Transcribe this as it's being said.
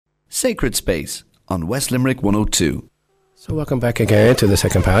Sacred Space on West Limerick 102. So welcome back again to the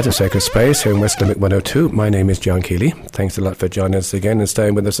second part of Sacred Space here in West Limerick 102. My name is John Keeley. Thanks a lot for joining us again and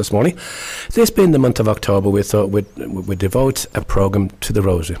staying with us this morning. This being the month of October, we thought we'd devote a programme to the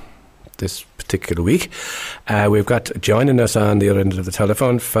Rosary this particular week. We've got joining us on the other end of the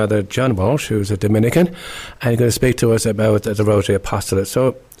telephone, Father John Walsh, who's a Dominican, and he's going to speak to us about the Rosary Apostolate.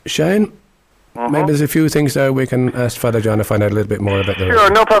 So, Shane, maybe there's a few things there we can ask Father John to find out a little bit more about the Rosary.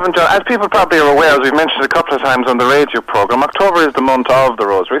 Sure, no problem, John. As people probably are aware, as we've mentioned a couple of times on the radio programme, October is the month of the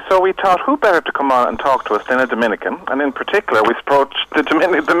Rosary, so we thought who better to come on and talk to us than a Dominican, and in particular we approached the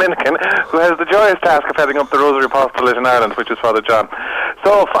Dominican who has the joyous task of heading up the Rosary Apostolate in Ireland, which is Father John.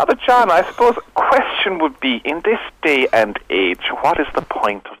 So, Father John, I suppose a question would be, in this day and age, what is the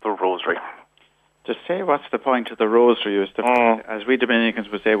point of the Rosary? To say what's the point of the Rosary is, as we Dominicans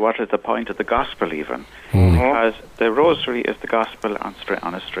would say, what is the point of the Gospel even? Because the Rosary is the Gospel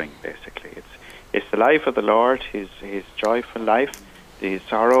on a string, basically. It's the life of the Lord, His joyful life, His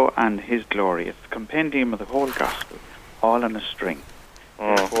sorrow and His glory. It's the compendium of the whole Gospel, all on a string.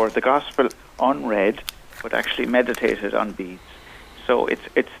 Therefore, the Gospel unread, but actually meditated on beads. So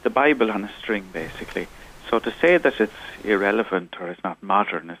it's the Bible on a string, basically. So to say that it's irrelevant or it's not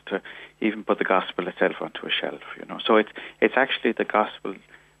modern is to even put the Gospel itself onto a shelf, you know. So it's actually the Gospel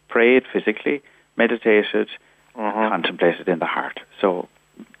prayed physically, meditated, contemplated in the heart. So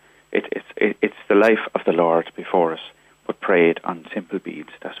it's the life of the Lord before us, but prayed on simple beads.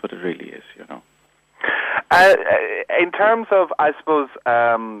 That's what it really is, you know. In terms of, I suppose,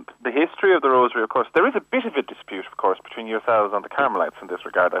 the history of the Rosary, of course, there is a bit of a dispute, of course, between yourselves and the Carmelites in this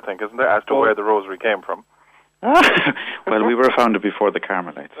regard, I think, isn't there, as to where the Rosary came from? Well, we were founded before the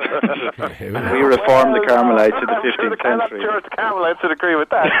Carmelites. We reformed the Carmelites in the 15th century. I'm sure the Carmelites would agree with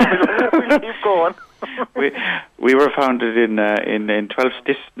that. We'll keep going. We were founded in 12.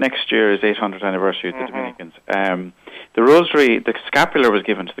 This next year is 800th anniversary of the Dominicans. The Rosary, the scapular was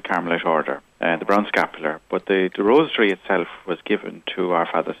given to the Carmelite order, the bronze scapular, but the Rosary itself was given to our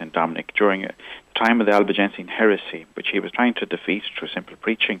Father St. Dominic during the time of the Albigensian heresy, which he was trying to defeat through simple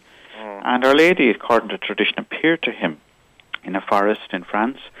preaching. And Our Lady, according to tradition, appeared to him in a forest in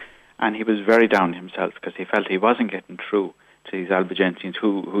France, and he was very down himself because he felt he wasn't getting through to these Albigensians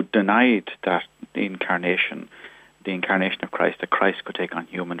who denied that the incarnation of Christ, that Christ could take on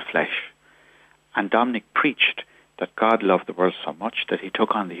human flesh. And Dominic preached that God loved the world so much that he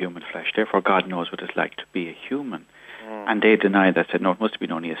took on the human flesh. Therefore, God knows what it's like to be a human. And they denied that, said, no, it must have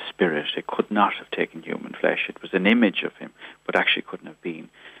been only a spirit. It could not have taken human flesh. It was an image of him, but actually couldn't have been.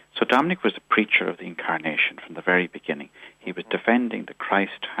 So Dominic was a preacher of the incarnation from the very beginning. He was defending that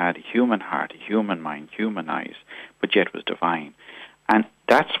Christ had a human heart, a human mind, human eyes, but yet was divine. And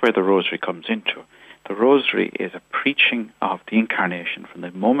that's where the Rosary comes into. The Rosary is a preaching of the incarnation from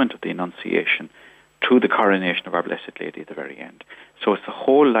the moment of the Annunciation to the coronation of our Blessed Lady at the very end. So it's the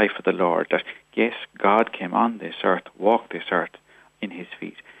whole life of the Lord that, yes, God came on this earth, walked this earth in his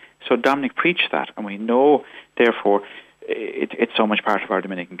feet. So Dominic preached that, and we know, therefore, it's so much part of our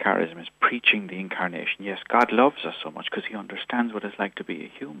Dominican charism is preaching the incarnation. Yes, God loves us so much because he understands what it's like to be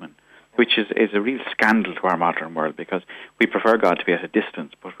a human, which is a real scandal to our modern world because we prefer God to be at a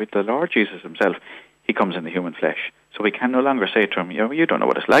distance. But with the Lord Jesus himself, he comes in the human flesh. So we can no longer say to him, you don't know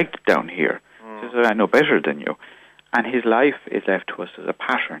what it's like down here. He says, I know better than you. And his life is left to us as a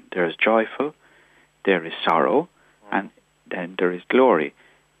pattern. There is joyful, there is sorrow, and then there is glory.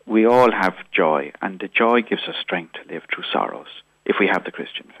 We all have joy, and the joy gives us strength to live through sorrows if we have the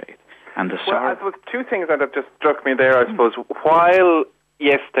Christian faith. And the sorrow. Well, I suppose two things that have just struck me there. I suppose while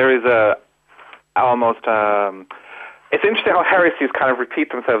yes, there is almost. It's interesting how heresies kind of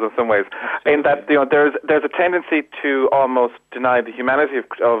repeat themselves in some ways. Absolutely. In that there's a tendency to almost deny the humanity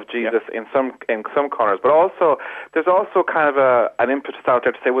of Jesus in some corners, but also there's also kind of an impetus out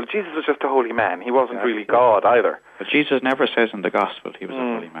there to say, well, Jesus was just a holy man. He wasn't really God either. But Jesus never says in the Gospel he was a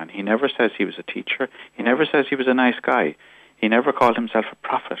holy man. He never says he was a teacher. He never says he was a nice guy. He never called himself a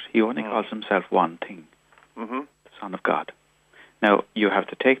prophet. He only calls himself one thing, the Son of God. Now, you have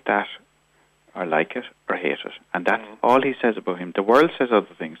to take that or like it or hate it. And that's all he says about him. The world says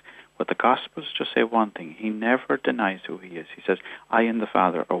other things, but the Gospels just say one thing. He never denies who he is. He says, I and the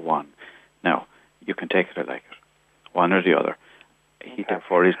Father are one. Now, you can take it or like it, one or the other. He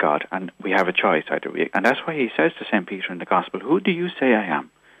therefore is God, and we have a choice either way. And that's why he says to St. Peter in the Gospel, who do you say I am?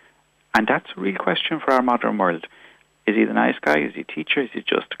 And that's a real question for our modern world. Is he the nice guy? Is he a teacher? Is he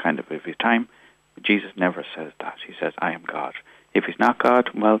just kind of his time? Jesus never says that. He says, I am God. If he's not God,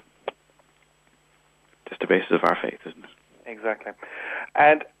 well, that's the basis of our faith, isn't it? Exactly.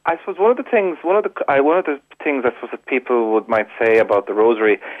 And I suppose one of the things I suppose that people might say about the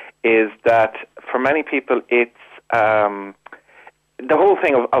Rosary is that for many people it's the whole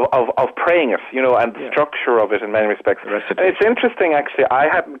thing of praying it, and the structure of it in many respects. And it's interesting, actually. I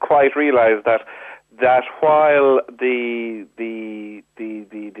hadn't quite realised that while the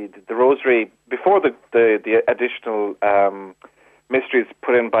Rosary, before the additional mysteries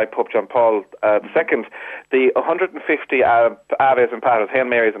put in by Pope John Paul II, the 150 Aves and Patres, Hail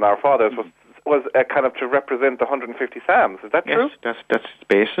Marys and Our Fathers, was kind of to represent the 150 Psalms. Is that true? Yes, that's its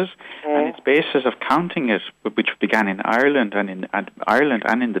basis, and its basis of counting it, which began in Ireland and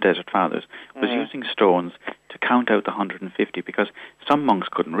in the Desert Fathers, was using stones to count out the 150, because some monks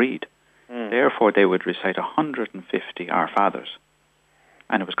couldn't read. Therefore, they would recite 150 Our Fathers,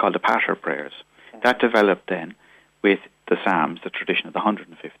 and it was called the Pater prayers. That developed then with the Psalms, the tradition of the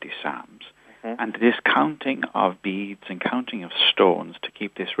 150 Psalms. And this counting of beads and counting of stones to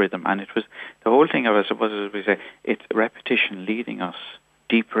keep this rhythm. And it was the whole thing of it, as we say, it's repetition leading us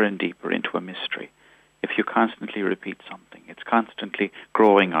deeper and deeper into a mystery. If you constantly repeat something, it's constantly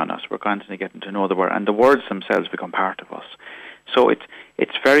growing on us. We're constantly getting to know the word, and the words themselves become part of us. So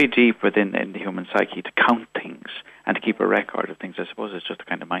it's very deep within the human psyche to count things and to keep a record of things. I suppose it's just the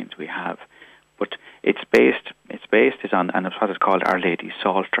kind of minds we have. But its based is on, and it's what is called Our Lady's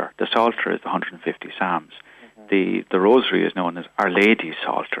Psalter. The Psalter is the 150 Psalms. The Rosary is known as Our Lady's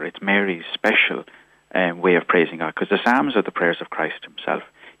Psalter. It's Mary's special way of praising God, because the Psalms are the prayers of Christ himself.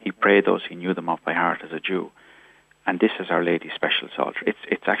 He prayed those, he knew them off by heart as a Jew. And this is Our Lady's special Psalter.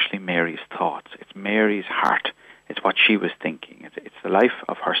 It's actually Mary's thoughts. It's Mary's heart. It's what she was thinking. It's the life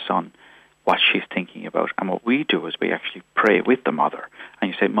of her son, what she's thinking about. And what we do is we actually pray with the mother. And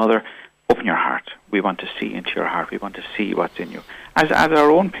you say, Mother, open your heart. We want to see into your heart. We want to see what's in you. As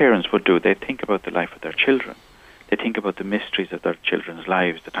our own parents would do, they think about the life of their children. They think about the mysteries of their children's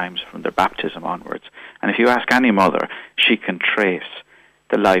lives, the times from their baptism onwards. And if you ask any mother, she can trace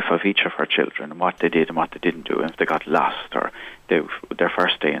the life of each of her children and what they did and what they didn't do, and if they got lost or their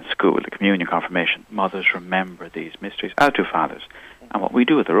first day in school, the communion, confirmation. Mothers remember these mysteries, as do fathers. And what we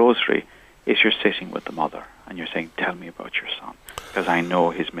do with the Rosary is you're sitting with the mother and you're saying, tell me about your son, because I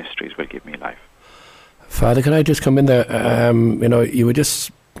know his mysteries will give me life. Father, can I just come in there? You were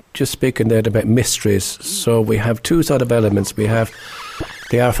just speaking there about mysteries. So we have two sort of elements. We have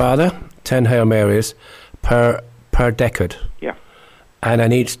the Our Father, 10 Hail Marys per decade. Yeah. And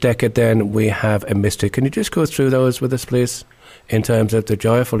in each decade then we have a mystery. Can you just go through those with us, please, in terms of the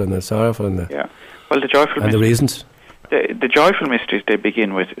joyful and the sorrowful and the joyful and the reasons? The joyful mysteries they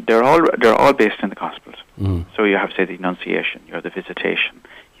begin with, they're all based in the Gospels. So you have, say, the Annunciation, you have the Visitation,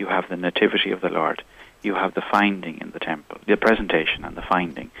 you have the Nativity of the Lord, you have the finding in the temple, the presentation and the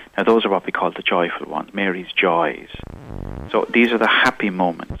finding. Now those are what we call the joyful ones, Mary's joys. So these are the happy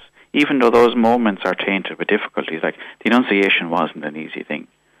moments. Even though those moments are tainted with difficulties, like the Annunciation wasn't an easy thing.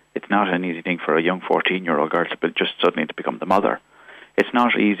 It's not an easy thing for a young 14-year-old girl to just suddenly to become the mother. It's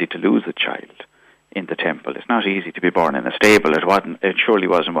not easy to lose a child in the temple. It's not easy to be born in a stable. It surely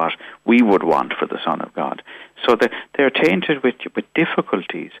wasn't what we would want for the Son of God. So they're tainted with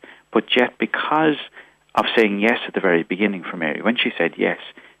difficulties, but yet because of saying yes at the very beginning for Mary, when she said yes,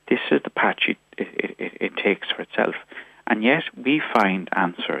 this is the path it takes for itself. And yet we find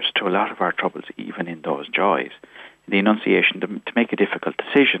answers to a lot of our troubles even in those joys. The Annunciation, to make a difficult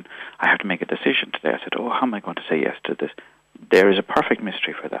decision, I have to make a decision today. I said, how am I going to say yes to this? There is a perfect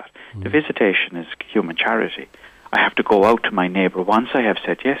mystery for that. The Visitation is human charity. I have to go out to my neighbour. Once I have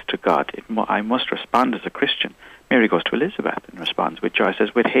said yes to God, I must respond as a Christian. Mary goes to Elizabeth and responds with joy.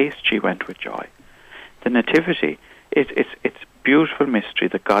 Says, with haste she went with joy. The Nativity, it's beautiful mystery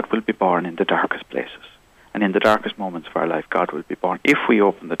that God will be born in the darkest places. And in the darkest moments of our life, God will be born if we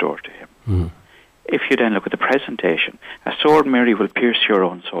open the door to him. If you then look at the presentation, a sword, Mary, will pierce your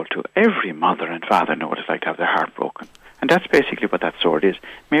own soul too. Every mother and father know what it's like to have their heart broken. And that's basically what that sword is.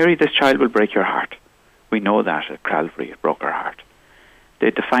 Mary, this child will break your heart. We know that at Calvary, it broke her heart.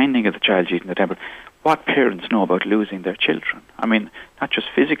 The finding of the child Jesus in the temple. What parents know about losing their children? I mean, not just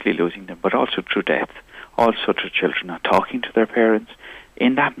physically losing them, but also through death. Also through children not talking to their parents.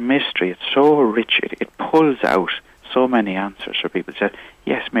 In that mystery, it's so rich, it pulls out so many answers for people. It says,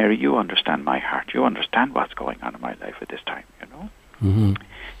 yes, Mary, you understand my heart. You understand what's going on in my life at this time,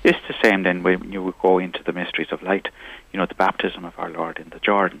 It's the same then when you go into the mysteries of light, the baptism of our Lord in the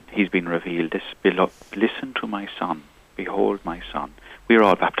Jordan. He's been revealed. Listen to my son. Behold my son. We're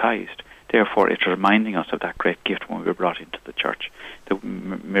all baptized. Therefore, it's reminding us of that great gift when we were brought into the church. The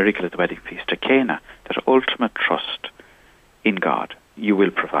miracle at the wedding feast at Cana, that ultimate trust in God. You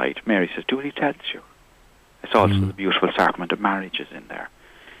will provide. Mary says, do what he tells you. It's also the beautiful sacrament of marriage is in there.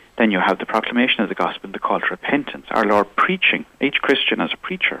 Then you have the proclamation of the gospel and the call to repentance. Our Lord preaching, each Christian as a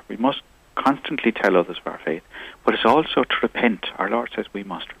preacher. We must constantly tell others of our faith, but it's also to repent. Our Lord says we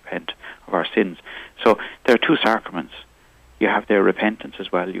must repent of our sins. So there are two sacraments. You have their repentance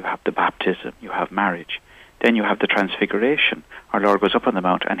as well. You have the baptism. You have marriage. Then you have the transfiguration. Our Lord goes up on the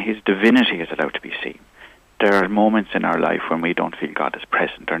mount and his divinity is allowed to be seen. There are moments in our life when we don't feel God is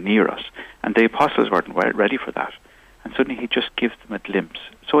present or near us, and the apostles weren't ready for that. And suddenly he just gives them a glimpse.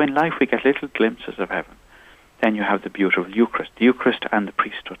 So in life we get little glimpses of heaven. Then you have the beautiful Eucharist, and the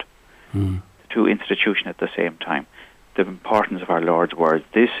priesthood, the two institutions at the same time. The importance of our Lord's words,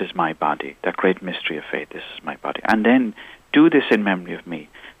 this is my body, that great mystery of faith, this is my body. And then do this in memory of me.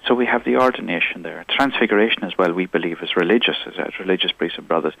 So we have the ordination there. Transfiguration as well, we believe, as religious priests and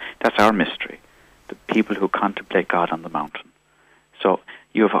brothers. That's our mystery, the people who contemplate God on the mountain. So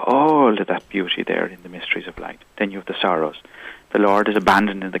you have all of that beauty there in the mysteries of light. Then you have the sorrows. The Lord is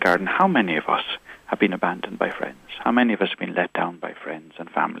abandoned in the garden. How many of us have been abandoned by friends? How many of us have been let down by friends and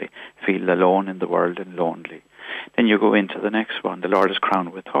family, feel alone in the world and lonely? Then you go into the next one. The Lord is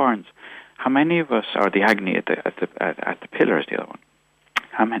crowned with thorns. How many of us are the agony at the pillar is the other one?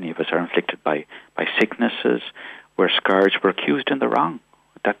 How many of us are inflicted by sicknesses? We're scourged. We're accused in the wrong.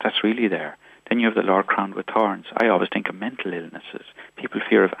 That's really there. Then you have the Lord crowned with thorns. I always think of mental illnesses. People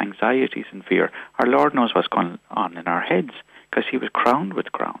fear of anxieties and fear. Our Lord knows what's going on in our heads because he was crowned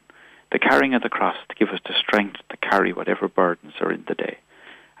with crown. The carrying of the cross to give us the strength to carry whatever burdens are in the day.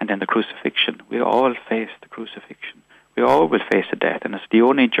 And then the crucifixion. We all face the crucifixion. We all will face a death, and it's the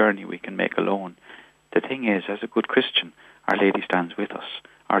only journey we can make alone. The thing is, as a good Christian, Our Lady stands with us.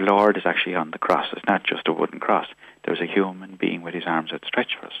 Our Lord is actually on the cross. It's not just a wooden cross. There's a human being with his arms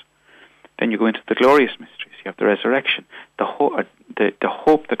outstretched for us. Then you go into the glorious mysteries. You have the resurrection, the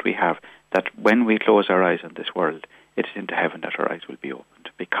hope that we have that when we close our eyes on this world, it is into heaven that our eyes will be opened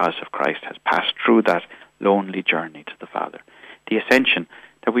because of Christ has passed through that lonely journey to the Father. The ascension,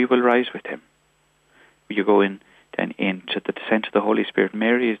 that we will rise with him. You go in then into the descent of the Holy Spirit.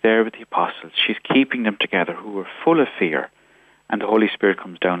 Mary is there with the apostles. She's keeping them together who were full of fear, and the Holy Spirit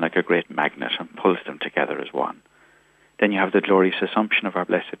comes down like a great magnet and pulls them together as one. Then you have the glorious Assumption of our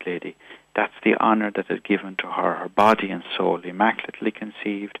Blessed Lady. That's the honor that is given to her, her body and soul, immaculately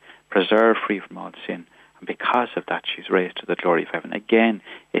conceived, preserved free from all sin. And because of that, she's raised to the glory of heaven. Again,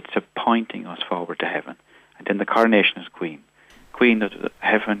 it's pointing us forward to heaven. And then the coronation as Queen. Queen of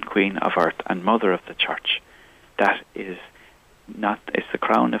heaven, Queen of earth, and Mother of the Church. That is it's the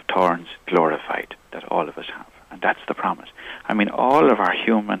crown of thorns glorified that all of us have. And that's the promise. I mean, all of our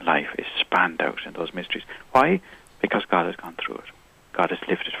human life is spanned out in those mysteries. Why? Because God has gone through it. God has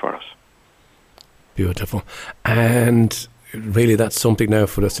lived it for us. Beautiful. And really that's something now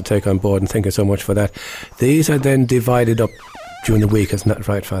for us to take on board, and thank you so much for that. These are then divided up during the week, isn't that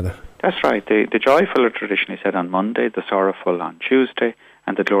right, Father? That's right. The joyful are traditionally said on Monday, the sorrowful on Tuesday,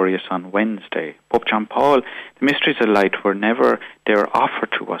 and the glorious on Wednesday. Pope John Paul, the mysteries of light they were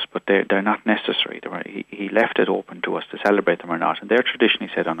offered to us, but they're not necessary. He left it open to us to celebrate them or not, and they're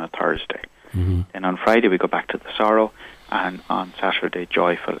traditionally said on a Thursday. Mm-hmm. And on Friday we go back to the sorrow, and on Saturday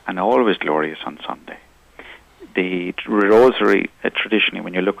joyful, and always glorious on Sunday. The rosary, traditionally,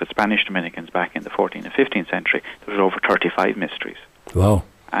 when you look at Spanish Dominicans back in the 14th and 15th century, there was over 35 mysteries. Wow.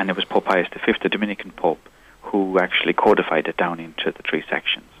 And it was Pope Pius V, the Dominican Pope, who actually codified it down into the three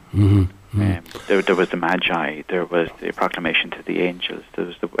sections. Mm-hmm. There was the Magi, there was the proclamation to the angels, there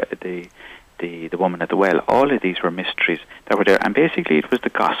was the woman at the well. All of these were mysteries that were there, and basically it was the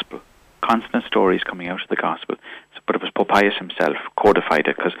gospel, constant stories coming out of the gospel. But it was Pope Pius himself codified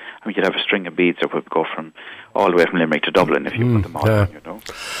it, because you'd have a string of beads that would go from all the way from Limerick to Dublin if you put them all on,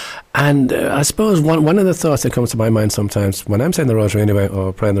 And I suppose one of the thoughts that comes to my mind sometimes when I'm saying the Rosary anyway,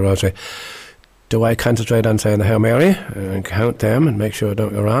 or praying the Rosary, do I concentrate on saying the Hail Mary and count them and make sure I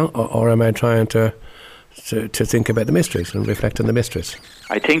don't go wrong, or am I trying to think about the mysteries and reflect on the mysteries?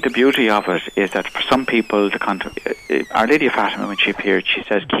 I think the beauty of it is that for some people, Our Lady of Fatima, when she appeared, she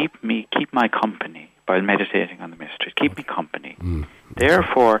says, keep my company while meditating on the mysteries. Keep me company.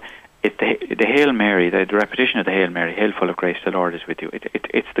 Therefore, the Hail Mary, the repetition of the Hail Mary, Hail full of grace, the Lord is with you.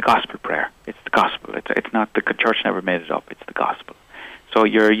 It's the gospel prayer. It's the gospel. It's not, the church never made it up. It's the gospel. So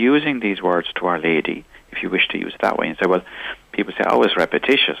you're using these words to Our Lady, if you wish to use it that way, and say, well, people say, oh, it's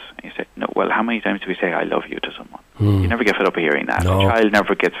repetitious. And you say, no, well, how many times do we say, I love you to someone? You never get fed up of hearing that. No. A child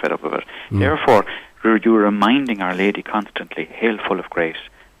never gets fed up of it. Therefore, you're reminding Our Lady constantly, Hail full of grace.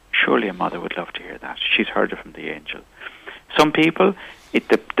 Surely a mother would love to hear that. She's heard it from the angel. Some people,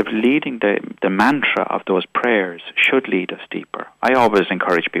 the mantra of those prayers should lead us deeper. I always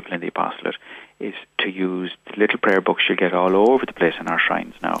encourage people in the apostolate, is to use the little prayer books you get all over the place in our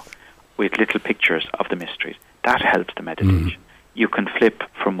shrines now, with little pictures of the mysteries. That helps the meditation. You can flip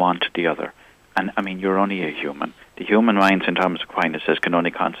from one to the other. And, I mean, you're only a human. The human mind, St. Thomas Aquinas says, can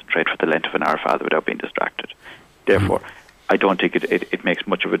only concentrate for the length of an Our Father without being distracted. Therefore, I don't think it makes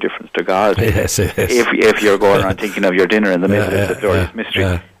much of a difference to God if you're going around thinking of your dinner in the middle of the glorious mystery.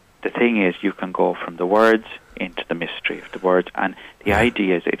 Yeah. The thing is, you can go from the words into the mystery of the words. And the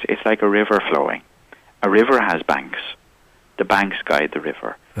idea is, it's like a river flowing. A river has banks. The banks guide the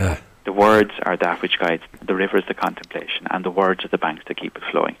river. The words are that which guides the river, is the contemplation, and the words are the banks that keep it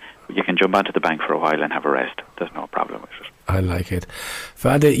flowing. You can jump onto the bank for a while and have a rest. There's no problem with it. I like it.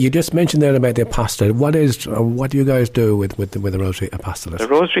 Father, you just mentioned there about the apostolate. What do you guys do with the Rosary Apostolate? The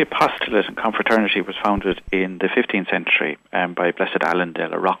Rosary Apostolate and Confraternity was founded in the 15th century by Blessed Alan de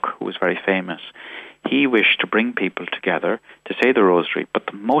la Roque, who was very famous. He wished to bring people together to say the Rosary, but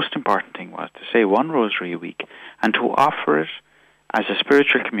the most important thing was to say one Rosary a week and to offer it as a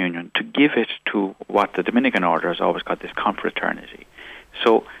spiritual communion, to give it to what the Dominican order has always called this confraternity.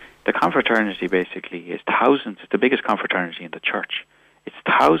 So the confraternity basically is thousands, it's the biggest confraternity in the church. It's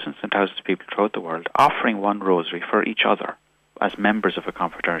thousands and thousands of people throughout the world offering one rosary for each other as members of a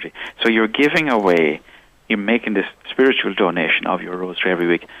confraternity. So you're giving away, you're making this spiritual donation of your rosary every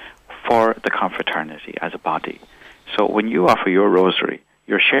week for the confraternity as a body. So when you offer your rosary,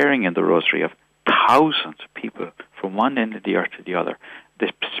 you're sharing in the rosary of thousands of people from one end of the earth to the other.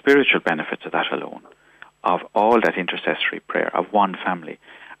 The spiritual benefits of that alone, of all that intercessory prayer, of one family.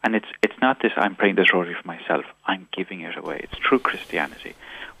 And it's not this, I'm praying this rosary for myself, I'm giving it away. It's true Christianity.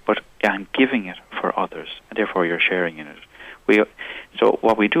 But I'm giving it for others, and therefore you're sharing in it. So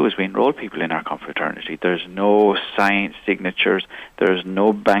what we do is we enroll people in our confraternity. There's no signed signatures, there's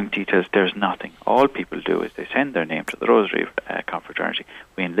no bank details, there's nothing. All people do is they send their name to the Rosary confraternity.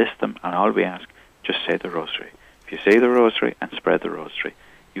 We enlist them, and all we ask, just say the Rosary. If you say the Rosary and spread the Rosary,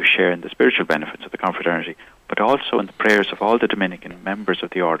 you share in the spiritual benefits of the confraternity, but also in the prayers of all the Dominican members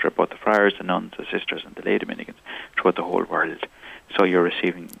of the order, both the friars, the nuns, the sisters, and the lay Dominicans throughout the whole world. So you're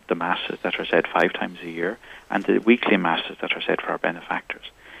receiving the masses that are said 5 times a year, and the weekly masses that are said for our benefactors.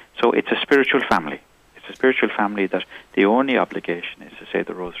 So it's a spiritual family. It's a spiritual family that the only obligation is to say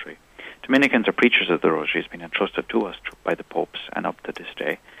the Rosary. Dominicans are preachers of the Rosary. It's been entrusted to us by the popes and up to this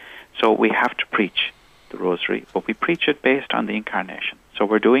day. So we have to preach the Rosary, but we preach it based on the Incarnation. So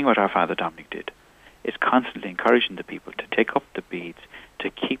we're doing what our Father Dominic did. It's constantly encouraging the people to take up the beads, to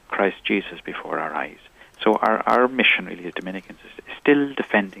keep Christ Jesus before our eyes. So our mission really as Dominicans is still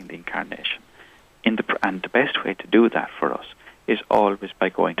defending the Incarnation. And the best way to do that for us is always by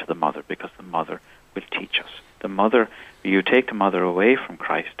going to the Mother, because the Mother will teach us. The Mother, you take the Mother away from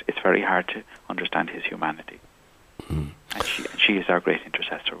Christ, it's very hard to understand his humanity. And she is our great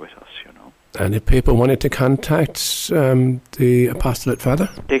intercessor with us, you know. And if people wanted to contact the Apostolate, Father?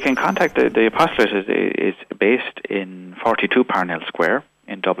 They can contact the Apostolate is based in 42 Parnell Square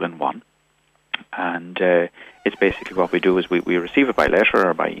in Dublin 1. And it's basically what we do is we receive it by letter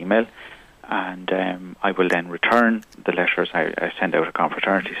or by email, and I will then return the letters. I send out a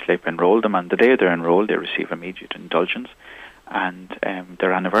confraternity slip, enroll them, and the day they're enrolled, they receive immediate indulgence, and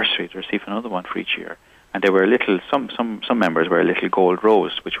their anniversary, they receive another one for each year. And they wear some members wear a little gold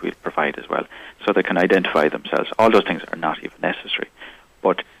rose, which we'll provide as well, so they can identify themselves. All those things are not even necessary.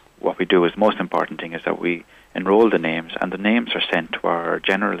 But what we do is the most important thing is that we enroll the names, and the names are sent to our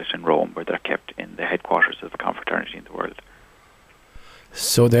generalate in Rome, where they're kept in the headquarters of the confraternity in the world.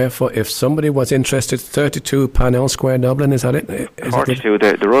 So therefore, if somebody was interested, 32 Parnell Square, Dublin, is that it? Is 42,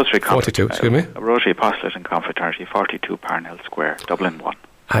 the Rosary 42, excuse me? Rosary Apostolate and Confraternity, 42 Parnell Square, Dublin 1.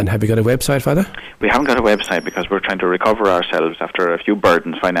 And have you got a website, Father? We haven't got a website because we're trying to recover ourselves after a few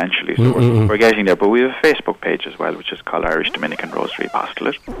burdens financially, so we're getting there. But we have a Facebook page as well, which is called Irish Dominican Rosary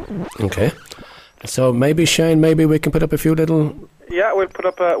Apostolate. Okay. So maybe, Shane, maybe we can put up a few little... Yeah, we'll put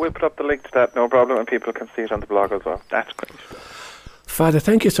up the link to that, no problem, and people can see it on the blog as well. That's great. Father,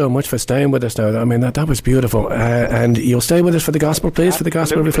 thank you so much for staying with us now. I mean, that was beautiful. And you'll stay with us for the Gospel, please, for the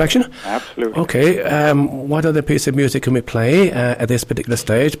Gospel reflection? Absolutely. Okay. What other piece of music can we play at this particular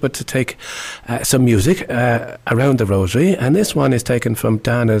stage but to take some music around the Rosary? And this one is taken from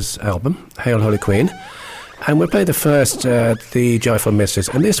Dana's album, Hail Holy Queen. And we'll play the first, The Joyful Mysteries.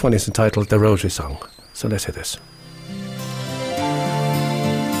 And this one is entitled The Rosary Song. So let's hear this.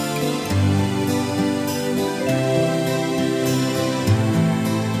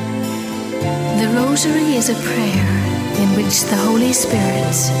 The Rosary is a prayer in which the Holy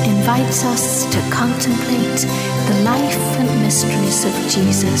Spirit invites us to contemplate the life and mysteries of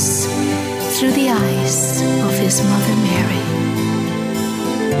Jesus through the eyes of his Mother Mary.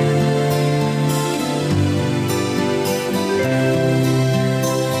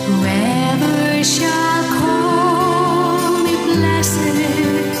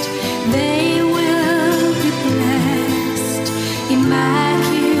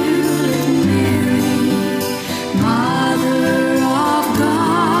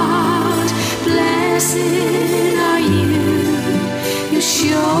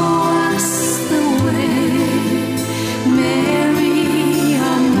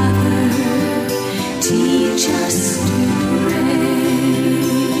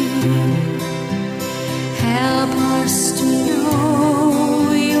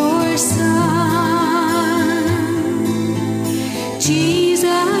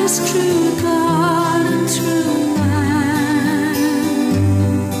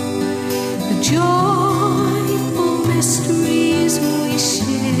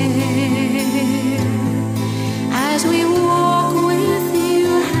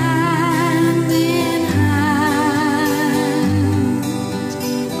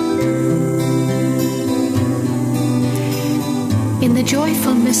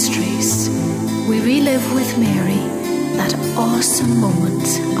 mysteries, we relive with Mary that awesome moment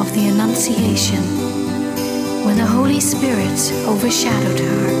of the Annunciation, when the Holy Spirit overshadowed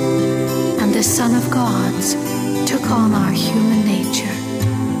her and the Son of God took on our human nature.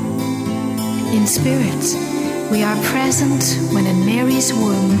 In spirit, we are present when in Mary's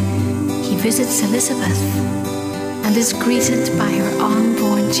womb he visits Elizabeth and is greeted by her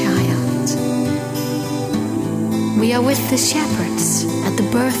unborn child. We are with the shepherds at the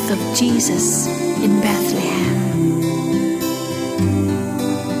birth of Jesus in Bethlehem.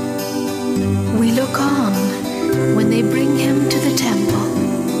 We look on when they bring him to the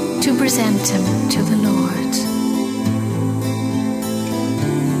temple to present him to the Lord.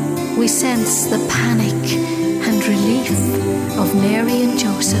 We sense the panic and relief of Mary and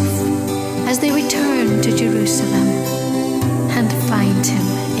Joseph as they return to Jerusalem and find him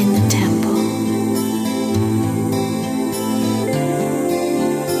in the temple.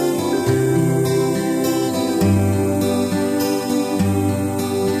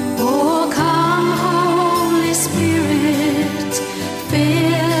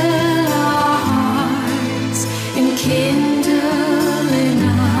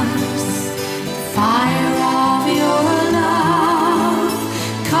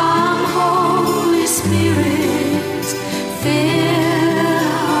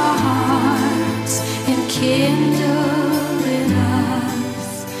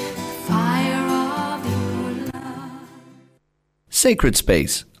 Sacred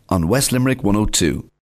Space on West Limerick 102.